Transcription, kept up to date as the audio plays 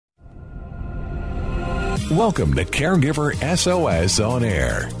Welcome to Caregiver SOS On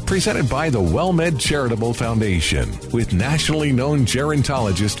Air, presented by the WellMed Charitable Foundation, with nationally known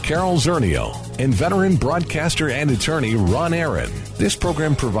gerontologist Carol Zernial and veteran broadcaster and attorney Ron Aaron. This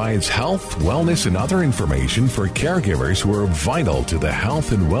program provides health, wellness, and other information for caregivers who are vital to the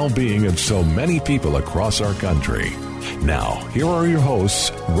health and well-being of so many people across our country. Now, here are your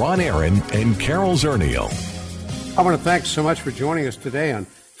hosts, Ron Aaron and Carol Zernial. I want to thank so much for joining us today on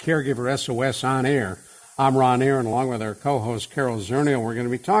Caregiver SOS On Air. I'm Ron Aaron, along with our co-host Carol Zernial. We're going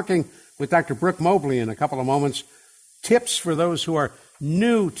to be talking with Dr. Brooke Mobley in a couple of moments. Tips for those who are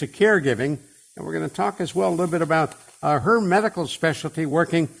new to caregiving. And we're going to talk as well a little bit about her medical specialty,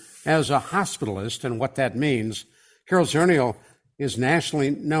 working as a hospitalist and what that means. Carol Zernial is nationally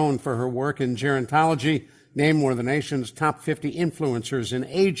known for her work in gerontology, named one of the nation's top 50 influencers in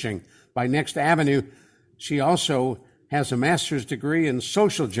aging by Next Avenue. She also has a master's degree in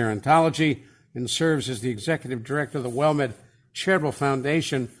social gerontology and serves as the executive director of the WellMed Charitable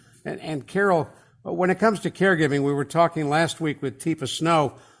Foundation. And Carol, when it comes to caregiving, we were talking last week with Tifa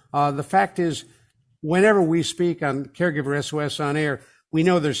Snow. The fact is, whenever we speak on Caregiver SOS On Air, we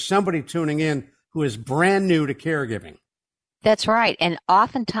know there's somebody tuning in who is brand new to caregiving. That's right. And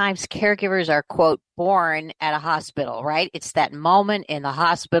oftentimes caregivers are, quote, born at a hospital, right? It's that moment in the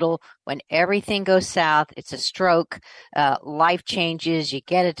hospital when everything goes south. It's a stroke, life changes, you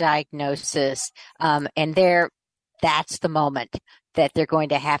get a diagnosis, and that's the moment that they're going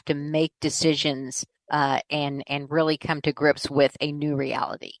to have to make decisions and really come to grips with a new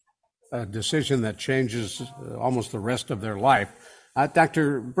reality. A decision that changes almost the rest of their life.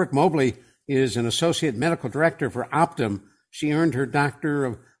 Dr. Brooke Mobley is an associate medical director for Optum. She earned her Doctor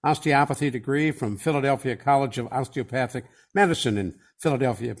of Osteopathy degree from Philadelphia College of Osteopathic Medicine in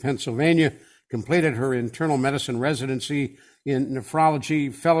Philadelphia, Pennsylvania, completed her internal medicine residency in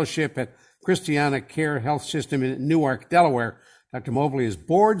nephrology fellowship at Christiana Care Health System in Newark, Delaware. Dr. Mobley is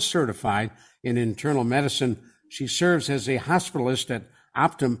board certified in internal medicine. She serves as a hospitalist at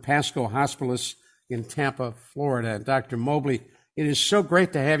Optum Pasco Hospice in Tampa, Florida. Dr. Mobley, it is so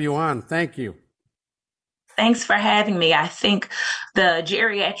great to have you on. Thank you. Thanks for having me. I think the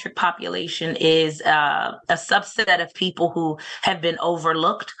geriatric population is a subset of people who have been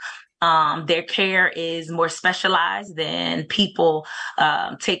overlooked. Their care is more specialized than people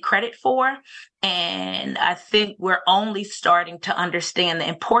take credit for. And I think we're only starting to understand the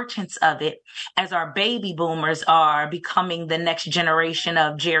importance of it as our baby boomers are becoming the next generation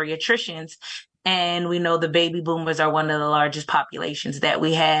of geriatricians. And we know the baby boomers are one of the largest populations that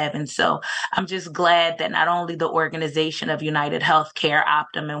we have. And so I'm just glad that not only the organization of United Healthcare,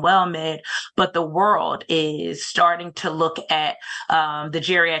 Optum, and WellMed, but the world is starting to look at the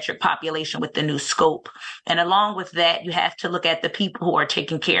geriatric population with the new scope. And along with that, you have to look at the people who are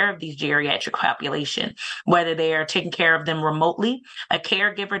taking care of these geriatric population, whether they are taking care of them remotely. A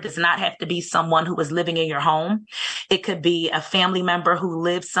caregiver does not have to be someone who is living in your home. It could be a family member who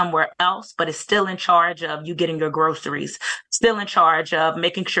lives somewhere else, but is still in charge of you getting your groceries, still in charge of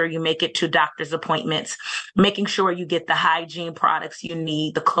making sure you make it to doctor's appointments, making sure you get the hygiene products you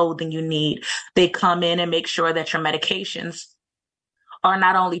need, the clothing you need. They come in and make sure that your medications are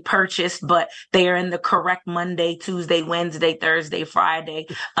not only purchased, but they are in the correct Monday, Tuesday, Wednesday, Thursday, Friday,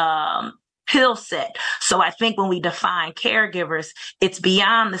 pill set. So I think when we define caregivers, it's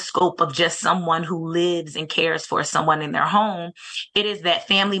beyond the scope of just someone who lives and cares for someone in their home. It is that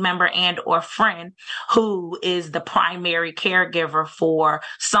family member and or friend who is the primary caregiver for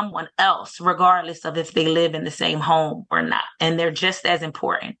someone else, regardless of if they live in the same home or not. And they're just as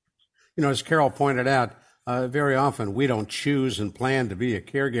important. You know, as Carol pointed out, very often we don't choose and plan to be a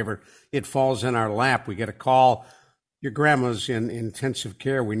caregiver. It falls in our lap. We get a call. Your grandma's in intensive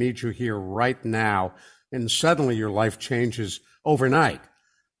care. We need you here right now. And suddenly your life changes overnight.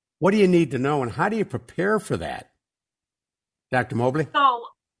 What do you need to know, and how do you prepare for that? Dr. Mobley? So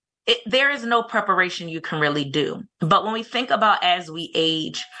there is no preparation you can really do. But when we think about as we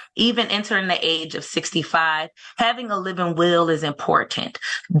age, even entering the age of 65, having a living will is important.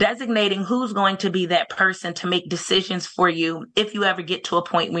 Designating who's going to be that person to make decisions for you if you ever get to a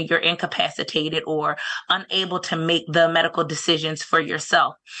point when you're incapacitated or unable to make the medical decisions for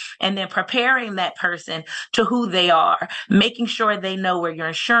yourself. And then preparing that person to who they are, making sure they know where your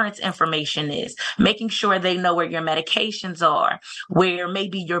insurance information is, making sure they know where your medications are, where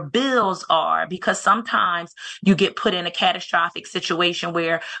maybe your bills are, because sometimes you get put in a catastrophic situation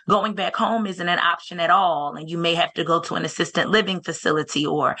where going back home isn't an option at all. And you may have to go to an assisted living facility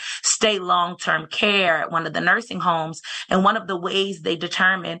or stay long-term care at one of the nursing homes. And one of the ways they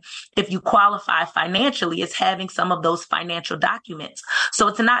determine if you qualify financially is having some of those financial documents. So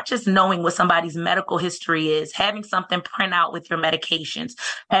it's not just knowing what somebody's medical history is, having something print out with your medications,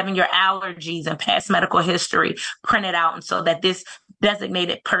 having your allergies and past medical history printed out, and so that this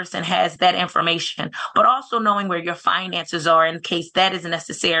designated person has that information, but also knowing where your finances are in case that is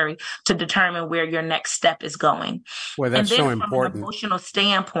necessary to determine where your next step is going. Well, that's and then so from important. an emotional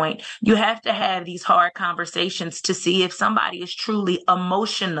standpoint, you have to have these hard conversations to see if somebody is truly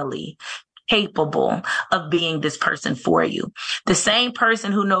emotionally capable of being this person for you. The same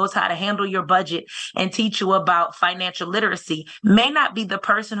person who knows how to handle your budget and teach you about financial literacy may not be the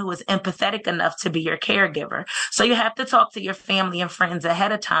person who is empathetic enough to be your caregiver. So you have to talk to your family and friends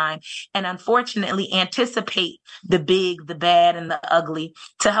ahead of time and unfortunately anticipate the big, the bad, and the ugly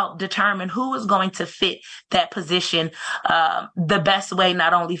to help determine who is going to fit that position the best way,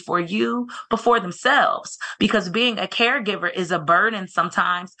 not only for you, but for themselves. Because being a caregiver is a burden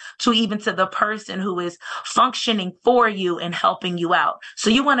sometimes to even to the person who is functioning for you and helping you out.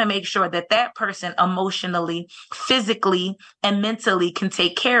 So you want to make sure that that person emotionally, physically, and mentally can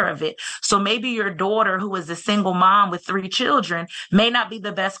take care of it. So maybe your daughter, who is a single mom with 3 children, may not be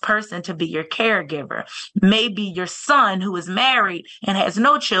the best person to be your caregiver. Maybe your son, who is married and has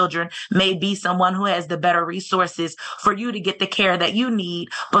no children, may be someone who has the better resources for you to get the care that you need,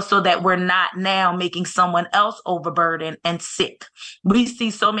 but so that we're not now making someone else overburdened and sick. We see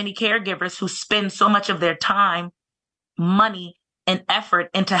so many caregivers who spend so much of their time, money, and effort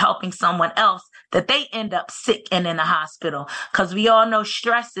into helping someone else that they end up sick and in a hospital. Because we all know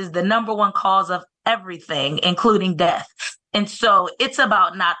stress is the number one cause of everything, including death. And so it's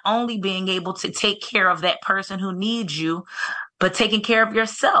about not only being able to take care of that person who needs you, but taking care of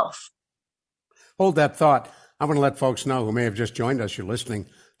yourself. Hold that thought. I'm going to let folks know who may have just joined us. You're listening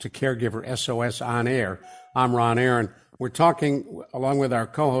to Caregiver SOS On Air. I'm Ron Aaron. We're talking, along with our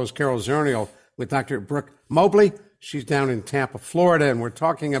co-host, Carol Zernial, with Dr. Brooke Mobley. She's down in Tampa, Florida, and we're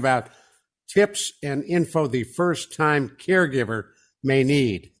talking about tips and info the first-time caregiver may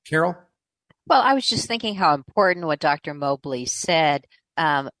need. Carol? Well, I was just thinking how important what Dr. Mobley said,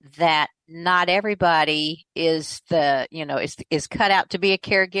 that not everybody is is cut out to be a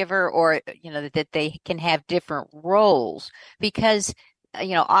caregiver, or, that they can have different roles, because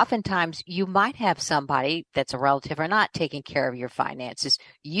oftentimes you might have somebody that's a relative or not taking care of your finances.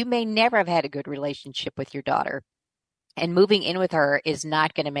 You may never have had a good relationship with your daughter, and moving in with her is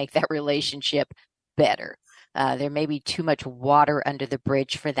not going to make that relationship better. There may be too much water under the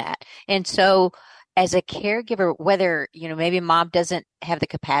bridge for that. And so as a caregiver, whether, maybe mom doesn't have the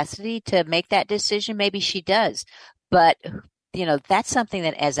capacity to make that decision, maybe she does. But, that's something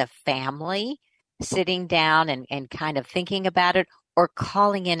that as a family, sitting down and kind of thinking about it, or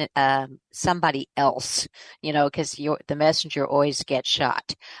calling in somebody else, because the messenger always gets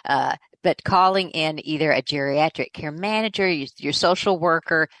shot. But calling in either a geriatric care manager, your social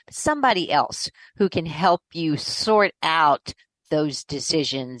worker, somebody else who can help you sort out those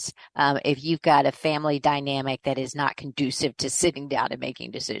decisions if you've got a family dynamic that is not conducive to sitting down and making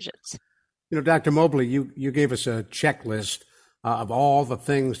decisions. Dr. Mobley, you gave us a checklist of all the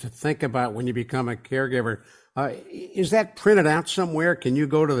things to think about when you become a caregiver. Is that printed out somewhere? Can you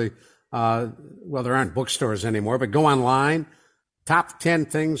go to the, there aren't bookstores anymore, but go online? Top 10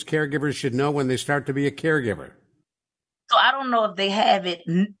 things caregivers should know when they start to be a caregiver. So I don't know if they have it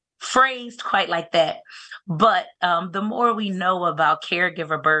phrased quite like that, but the more we know about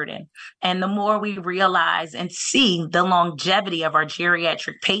caregiver burden and the more we realize and see the longevity of our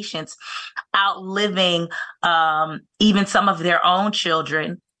geriatric patients outliving even some of their own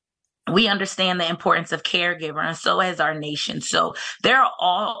children, we understand the importance of caregiver, and so has our nation. So there are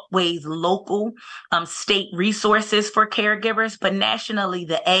always local state resources for caregivers, but nationally,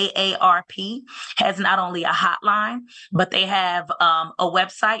 the AARP has not only a hotline, but they have a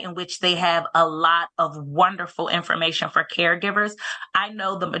website in which they have a lot of wonderful information for caregivers. I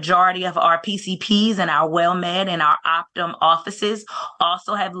know the majority of our PCPs and our WellMed and our Optum offices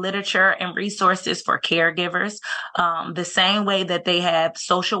also have literature and resources for caregivers. The same way that they have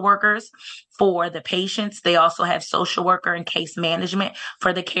social workers for the patients, they also have social worker and case management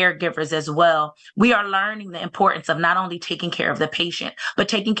for the caregivers as well. We are learning the importance of not only taking care of the patient, but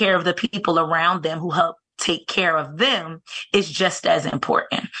taking care of the people around them who help take care of them is just as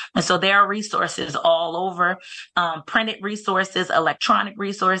important. And so there are resources all over, printed resources, electronic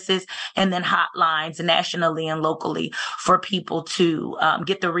resources, and then hotlines nationally and locally for people to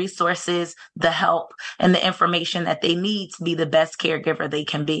get the resources, the help, and the information that they need to be the best caregiver they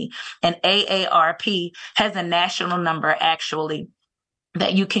can be. And AARP has a national number actually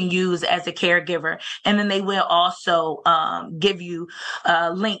that you can use as a caregiver. And then they will also give you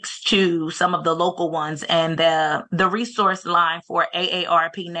links to some of the local ones. And the resource line for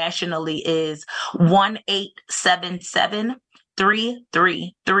AARP nationally is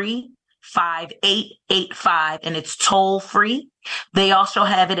 1-877-333-5885, and it's toll free. They also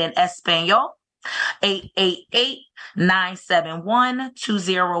have it in Espanol,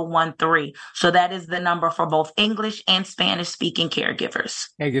 888-971-2013. So that is the number for both English and Spanish speaking caregivers.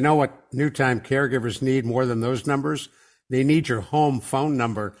 Hey, you know what new time caregivers need more than those numbers? They need your home phone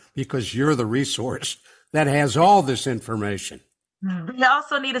number, because you're the resource that has all this information. They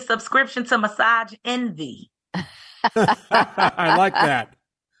also need a subscription to Massage Envy. I like that.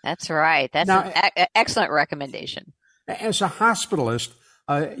 That's right. That's an excellent recommendation. As a hospitalist,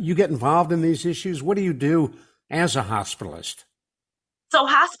 you get involved in these issues. What do you do as a hospitalist? So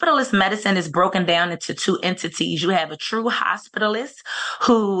hospitalist medicine is broken down into two entities. You have a true hospitalist,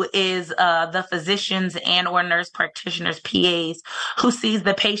 who is the physicians and or nurse practitioners, PAs, who sees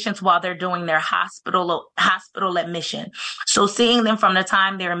the patients while they're doing their hospital admission. So seeing them from the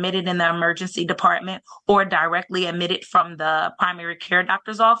time they're admitted in the emergency department or directly admitted from the primary care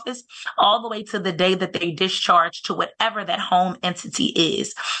doctor's office, all the way to the day that they discharge to whatever that home entity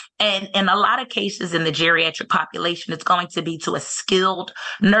is. And in a lot of cases in the geriatric population, it's going to be to a skilled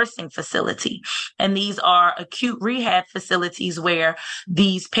nursing facility. And these are acute rehab facilities where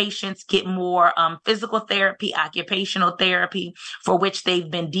these patients get more physical therapy, occupational therapy, for which they've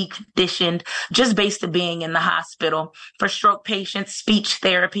been deconditioned just based on being in the hospital. For stroke patients, speech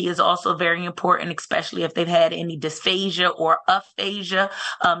therapy is also very important, especially if they've had any dysphagia or aphasia,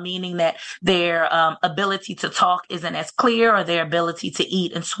 meaning that their ability to talk isn't as clear, or their ability to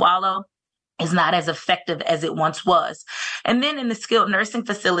eat and swallow is not as effective as it once was. And then in the skilled nursing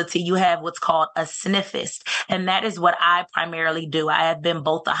facility, you have what's called a sniffist. And that is what I primarily do. I have been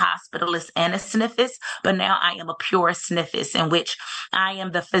both a hospitalist and a sniffist, but now I am a pure sniffist, in which I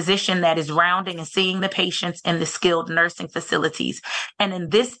am the physician that is rounding and seeing the patients in the skilled nursing facilities. And in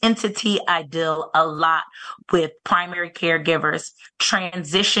this entity, I deal a lot with primary caregivers,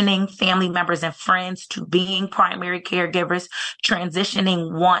 transitioning family members and friends to being primary caregivers,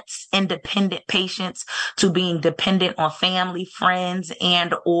 transitioning once independent patients to being dependent on family, friends,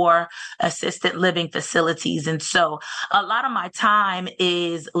 and or assisted living facilities. And so a lot of my time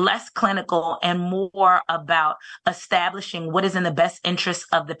is less clinical and more about establishing what is in the best interest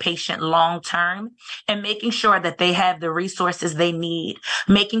of the patient long term, and making sure that they have the resources they need,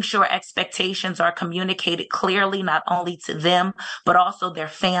 making sure expectations are communicated clearly, not only to them, but also their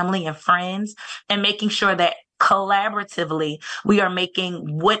family and friends, and making sure that collaboratively, we are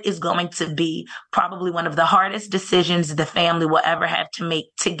making what is going to be probably one of the hardest decisions the family will ever have to make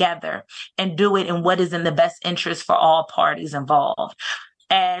together, and do it in what is in the best interest for all parties involved.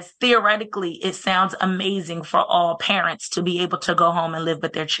 As theoretically, it sounds amazing for all parents to be able to go home and live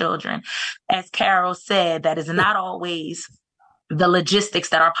with their children. As Carol said, that is not always the logistics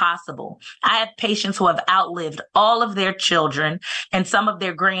that are possible. I have patients who have outlived all of their children and some of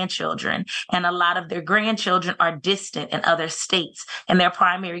their grandchildren, and a lot of their grandchildren are distant in other states, and their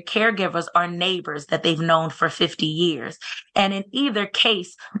primary caregivers are neighbors that they've known for 50 years. And in either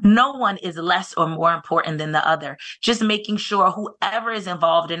case, no one is less or more important than the other. Just making sure whoever is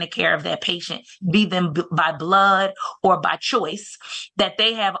involved in the care of that patient, be them by blood or by choice, that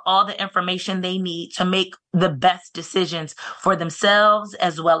they have all the information they need to make the best decisions for themselves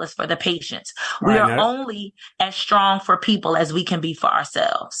as well as for the patients. We are only as strong for people as we can be for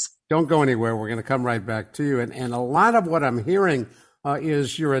ourselves. Don't go anywhere. We're going to come right back to you. And a lot of what I'm hearing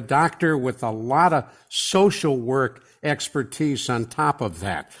is you're a doctor with a lot of social work expertise on top of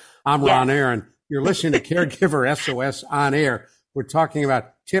that. I'm Ron Aaron. You're listening to Caregiver SOS on air. We're talking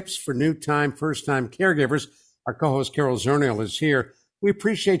about tips for new time, first time caregivers. Our co-host Carol Zernial is here. We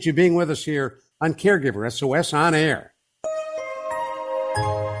appreciate you being with us here on Caregiver SOS on air.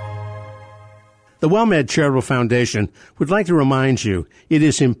 The WellMed Charitable Foundation would like to remind you it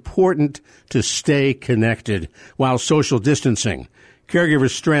is important to stay connected while social distancing. Caregiver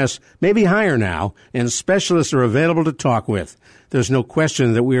stress may be higher now, and specialists are available to talk with. There's no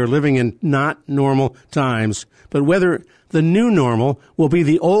question that we are living in not normal times, but whether the new normal will be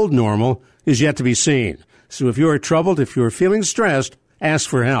the old normal is yet to be seen. So if you are troubled, if you are feeling stressed, ask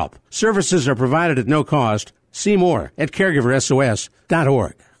for help. Services are provided at no cost. See more at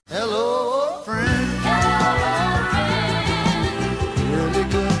caregiversos.org. Hello, friend. Hello, friend. Really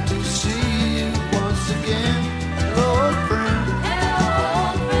good to see you once again. Hello, friend.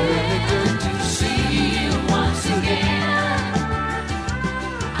 Hello, friend. Really good to see you once again.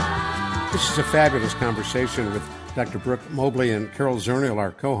 This is a fabulous conversation with Dr. Brooke Mobley and Carol Zernial,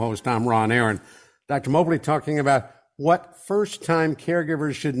 our co-host. I'm Ron Aaron. Dr. Mobley talking about what first-time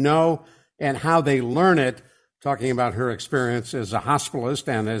caregivers should know and how they learn it, talking about her experience as a hospitalist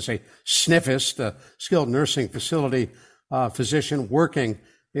and as a SNFist, a skilled nursing facility physician working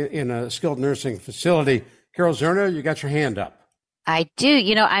in a skilled nursing facility. Carol Zernial, you got your hand up. I do.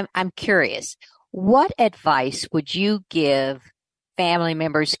 You know, I'm curious. What advice would you give family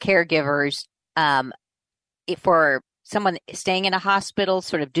members, caregivers, for someone staying in a hospital,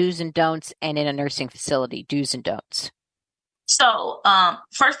 sort of do's and don'ts, and in a nursing facility, do's and don'ts? So,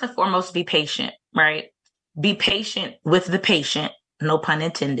 first and foremost, be patient, right? Be patient with the patient, no pun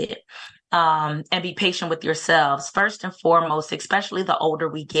intended, and be patient with yourselves. First and foremost, especially the older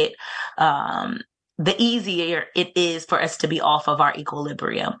we get, the easier it is for us to be off of our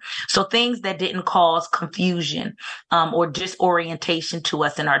equilibrium. So things that didn't cause confusion or disorientation to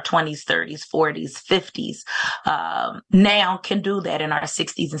us in our 20s, 30s, 40s, 50s, now can do that in our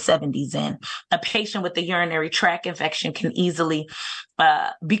 60s and 70s. And a patient with a urinary tract infection can easily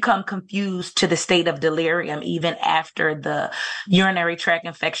become confused to the state of delirium even after the urinary tract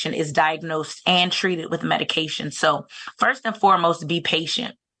infection is diagnosed and treated with medication. So first and foremost, be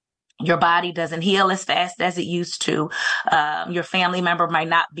patient. Your body doesn't heal as fast as it used to. Your family member might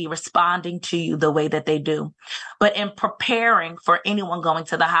not be responding to you the way that they do. But in preparing for anyone going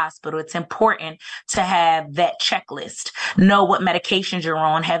to the hospital, it's important to have that checklist. Know what medications you're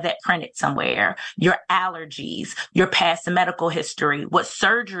on, have that printed somewhere. Your allergies, your past medical history, what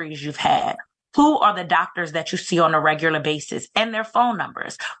surgeries you've had. Who are the doctors that you see on a regular basis and their phone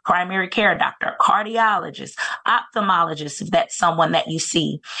numbers? Primary care doctor, cardiologist, ophthalmologist, if that's someone that you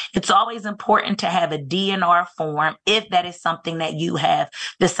see. It's always important to have a DNR form if that is something that you have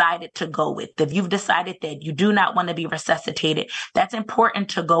decided to go with. If you've decided that you do not want to be resuscitated, that's important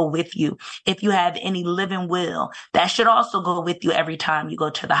to go with you. If you have any living will, that should also go with you every time you go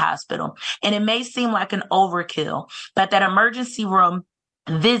to the hospital. And it may seem like an overkill, but that emergency room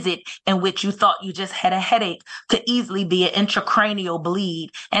visit in which you thought you just had a headache could easily be an intracranial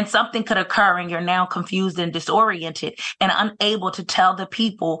bleed, and something could occur and you're now confused and disoriented and unable to tell the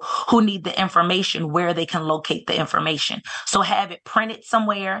people who need the information where they can locate the information. So have it printed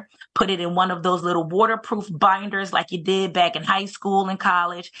somewhere, put it in one of those little waterproof binders like you did back in high school and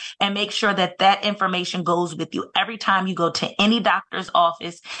college, and make sure that that information goes with you every time you go to any doctor's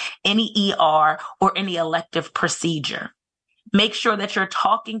office, any ER, or any elective procedure. Make sure that you're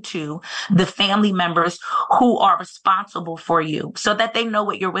talking to the family members who are responsible for you so that they know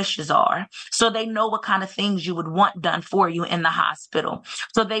what your wishes are, so they know what kind of things you would want done for you in the hospital.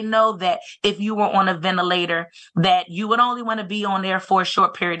 So they know that if you were on a ventilator, that you would only want to be on there for a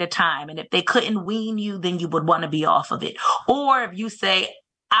short period of time. And if they couldn't wean you, then you would want to be off of it. Or if you say,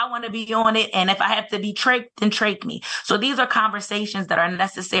 I want to be on it, and if I have to be trached, then trach me. So these are conversations that are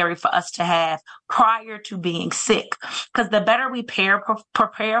necessary for us to have prior to being sick, because the better we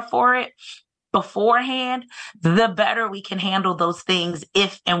prepare for it beforehand, the better we can handle those things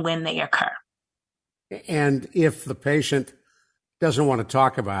if and when they occur. And if the patient doesn't want to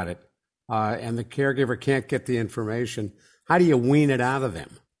talk about it and the caregiver can't get the information, how do you wean it out of them?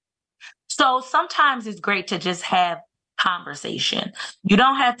 So sometimes it's great to just have conversation. You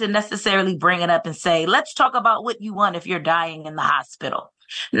don't have to necessarily bring it up and say, let's talk about what you want if you're dying in the hospital.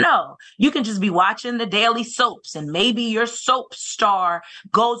 No, you can just be watching the daily soaps, and maybe your soap star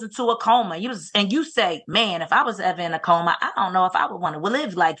goes into a coma. And you say, man, if I was ever in a coma, I don't know if I would want to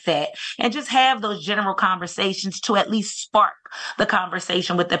live like that. And just have those general conversations to at least spark the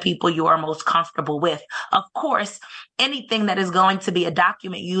conversation with the people you are most comfortable with. Of course, anything that is going to be a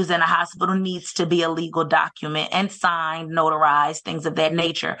document used in a hospital needs to be a legal document and signed, notarized, things of that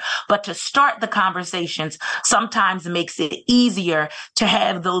nature. But to start the conversations sometimes makes it easier to have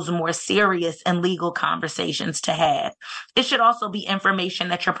those more serious and legal conversations to have. It should also be information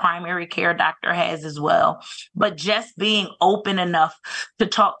that your primary care doctor has as well. But just being open enough to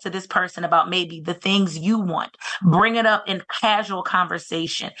talk to this person about maybe the things you want, bring it up in casual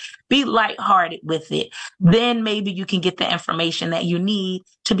conversation, be lighthearted with it. Then maybe you can get the information that you need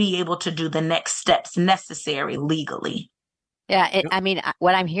to be able to do the next steps necessary legally. Yeah,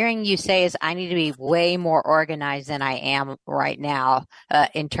 what I'm hearing you say is I need to be way more organized than I am right now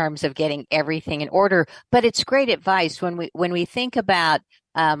in terms of getting everything in order. But it's great advice when we think about,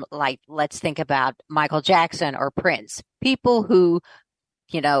 let's think about Michael Jackson or Prince, people who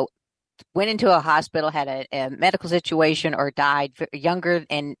went into a hospital, had a medical situation, or died younger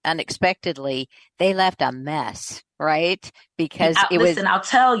and unexpectedly, they left a mess, right? Because I'll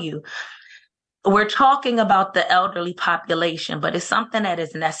tell you, we're talking about the elderly population, but it's something that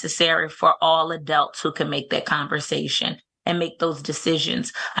is necessary for all adults who can make that conversation and make those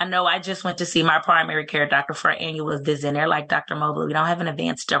decisions. I know I just went to see my primary care doctor for an annual visit, and they're like, Dr. Mobley, we don't have an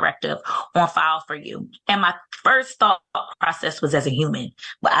advance directive on file for you. And my first thought process was, as a human,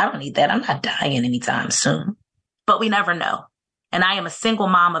 well, I don't need that. I'm not dying anytime soon. But we never know. And I am a single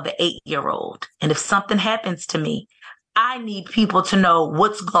mom of an 8-year-old. And if something happens to me, I need people to know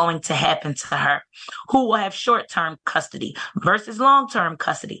what's going to happen to her, who will have short-term custody versus long-term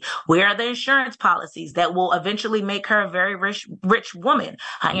custody. Where are the insurance policies that will eventually make her a very rich woman?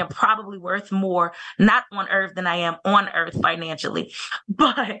 I am probably worth more, not on earth, than I am on earth financially,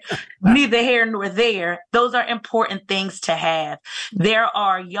 but neither here nor there. Those are important things to have. There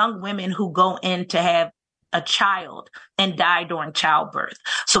are young women who go in to have a child and die during childbirth.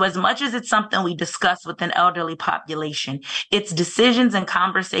 So as much as it's something we discuss with an elderly population, it's decisions and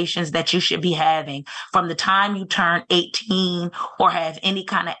conversations that you should be having from the time you turn 18 or have any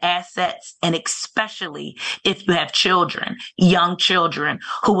kind of assets, and especially if you have children, young children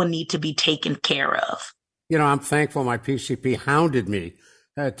who will need to be taken care of. I'm thankful my PCP hounded me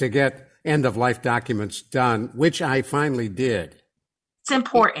to get end-of-life documents done, which I finally did. It's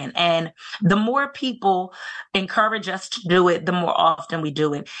important. And the more people encourage us to do it, the more often we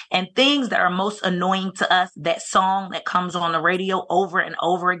do it. And things that are most annoying to us, that song that comes on the radio over and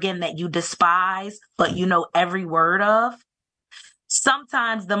over again that you despise, but you know every word of.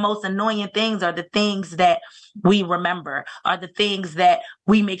 Sometimes the most annoying things are the things that we remember, are the things that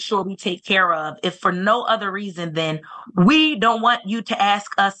we make sure we take care of, if for no other reason than we don't want you to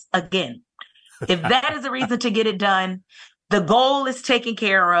ask us again. If that is a reason to get it done, the goal is taken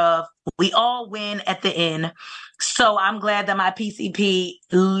care of. We all win at the end. So I'm glad that my PCP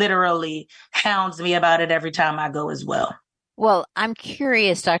literally hounds me about it every time I go as well. Well, I'm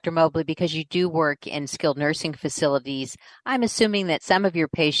curious, Dr. Mobley, because you do work in skilled nursing facilities. I'm assuming that some of your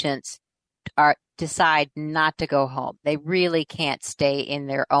patients decide not to go home. They really can't stay in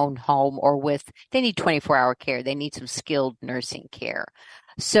their own home they need 24-hour care. They need some skilled nursing care.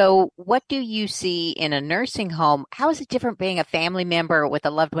 So what do you see in a nursing home? How is it different being a family member with a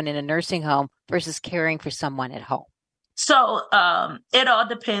loved one in a nursing home versus caring for someone at home? So it all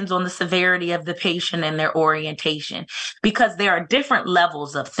depends on the severity of the patient and their orientation, because there are different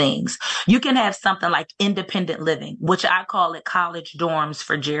levels of things. You can have something like independent living, which I call it college dorms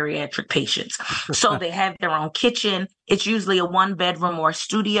for geriatric patients. So they have their own kitchen. It's usually a 1-bedroom or a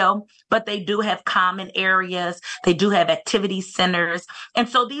studio, but they do have common areas. They do have activity centers. And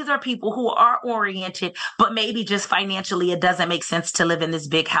so these are people who are oriented, but maybe just financially it doesn't make sense to live in this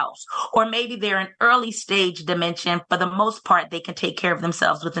big house. Or maybe they're in early stage dementia. For the most part, they can take care of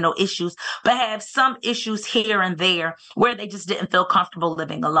themselves with no issues, but have some issues here and there where they just didn't feel comfortable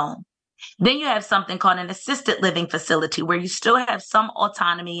living alone. Then you have something called an assisted living facility where you still have some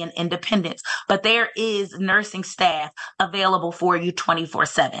autonomy and independence, but there is nursing staff available for you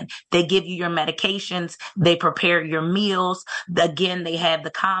 24/7. They give you your medications. They prepare your meals. Again, they have the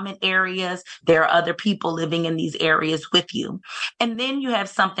common areas. There are other people living in these areas with you. And then you have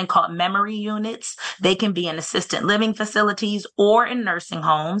something called memory units. They can be in assisted living facilities or in nursing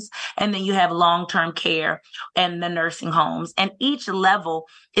homes. And then you have long-term care and the nursing homes. And each level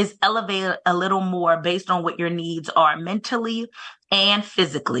is elevated a little more based on what your needs are mentally and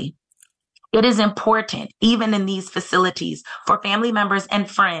physically. It is important, even in these facilities, for family members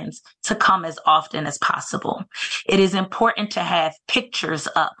and friends to come as often as possible. It is important to have pictures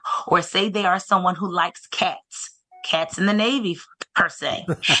up, or say they are someone who likes cats in the Navy, per se.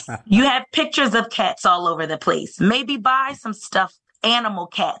 You have pictures of cats all over the place. Maybe buy some stuff, animal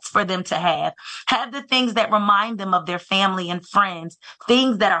cats, for them to have the things that remind them of their family and friends,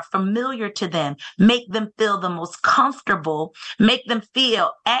 things that are familiar to them, make them feel the most comfortable, make them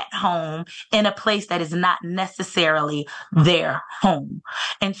feel at home in a place that is not necessarily their home.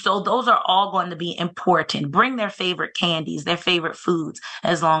 And so those are all going to be important. Bring their favorite candies, their favorite foods,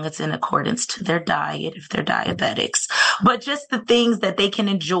 as long as it's in accordance to their diet, if they're diabetics, but just the things that they can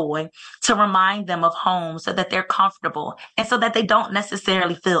enjoy to remind them of home so that they're comfortable and so that they don't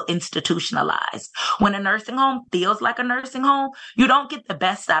necessarily feel institutionalized. When a nursing home feels like a nursing home, you don't get the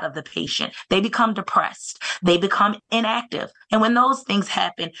best out of the patient. They become depressed. They become inactive. And when those things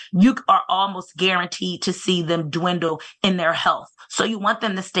happen, you are almost guaranteed to see them dwindle in their health. So you want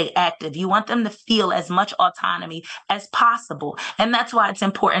them to stay active. You want them to feel as much autonomy as possible. And that's why it's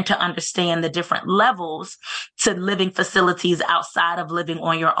important to understand the different levels to living facilities outside of living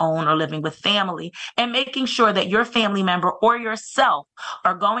on your own or living with family, and making sure that your family member or yourself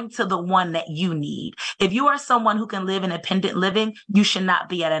are going to the one that you need. If you are someone who can live in independent living, you should not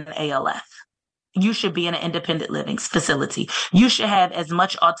be at an ALF. You should be in an independent living facility. You should have as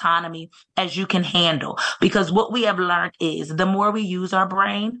much autonomy as you can handle, because what we have learned is the more we use our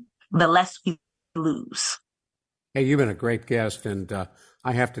brain, the less we lose. Hey, you've been a great guest, and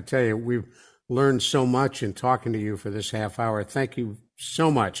I have to tell you, we've learned so much in talking to you for this half hour. Thank you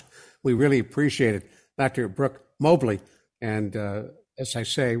so much. We really appreciate it. Dr. Brooke Mobley, and as I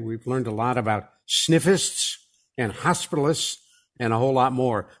say, we've learned a lot about sniffists and hospitalists and a whole lot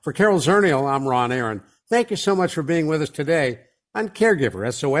more. For Carol Zernial, I'm Ron Aaron. Thank you so much for being with us today on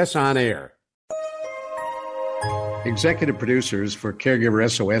Caregiver SOS On Air. Executive producers for Caregiver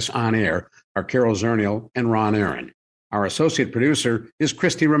SOS On Air are Carol Zernial and Ron Aaron. Our associate producer is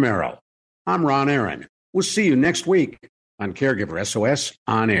Christy Romero. I'm Ron Aaron. We'll see you next week on Caregiver SOS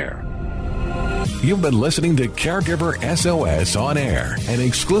On Air. You've been listening to Caregiver SOS On Air, an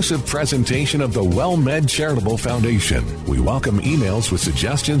exclusive presentation of the WellMed Charitable Foundation. We welcome emails with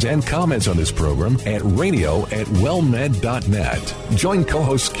suggestions and comments on this program at radio@wellmed.net. Join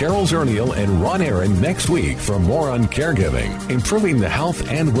co-hosts Carol Zernial and Ron Aaron next week for more on caregiving, improving the health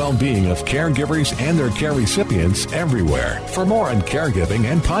and well-being of caregivers and their care recipients everywhere. For more on caregiving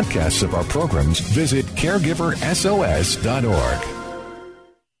and podcasts of our programs, visit caregiversos.org.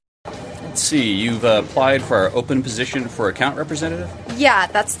 Let's see, you've applied for our open position for account representative? Yeah,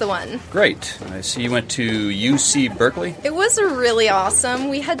 that's the one. Great. I see you went to UC Berkeley? It was really awesome.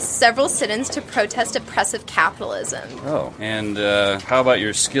 We had several sit-ins to protest oppressive capitalism. Oh, and how about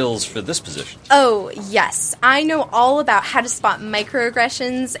your skills for this position? Oh, yes. I know all about how to spot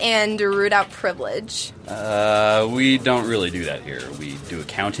microaggressions and root out privilege. We don't really do that here. We do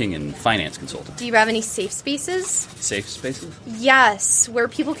accounting and finance consulting. Do you have any safe spaces? Safe spaces? Yes, where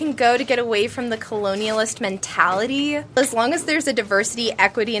people can go to get away from the colonialist mentality. As long as there's a diversity,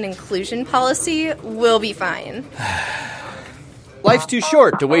 equity, and inclusion policy, we'll be fine. Life's too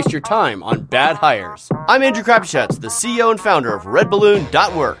short to waste your time on bad hires. I'm Andrew Krapschutz, the CEO and founder of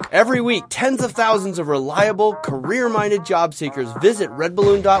RedBalloon.work. Every week, tens of thousands of reliable, career-minded job seekers visit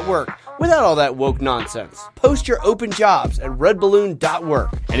RedBalloon.work without all that woke nonsense. Post your open jobs at RedBalloon.work.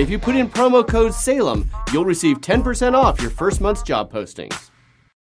 And if you put in promo code SALEM, you'll receive 10% off your first month's job postings.